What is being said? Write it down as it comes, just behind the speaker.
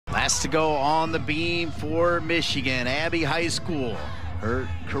Last to go on the beam for Michigan, Abby Heiskell. Her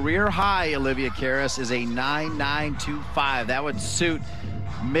career high, Olivia Karras, is a 9.925. That would suit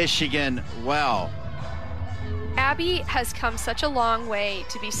Michigan well. Abby has come such a long way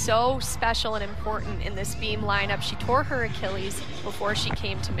to be so special and important in this beam lineup. She tore her Achilles before she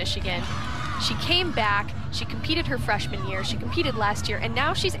came to Michigan. She came back, she competed her freshman year, she competed last year, and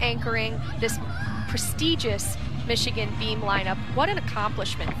now she's anchoring this prestigious Michigan beam lineup. What an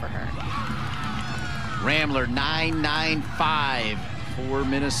accomplishment for her. Ramler 9.95 for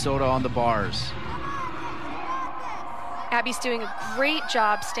Minnesota on the bars. Abby's doing a great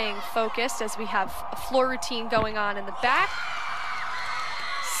job staying focused as we have a floor routine going on in the back.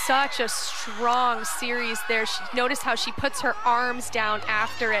 Such a strong series there. Notice how she puts her arms down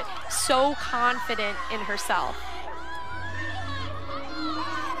after it. So confident in herself.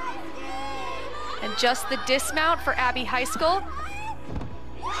 And just the dismount for Abby Heiskell.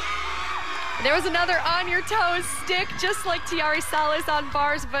 There was another on your toes stick, just like Tiari Salas on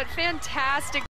bars, but fantastic.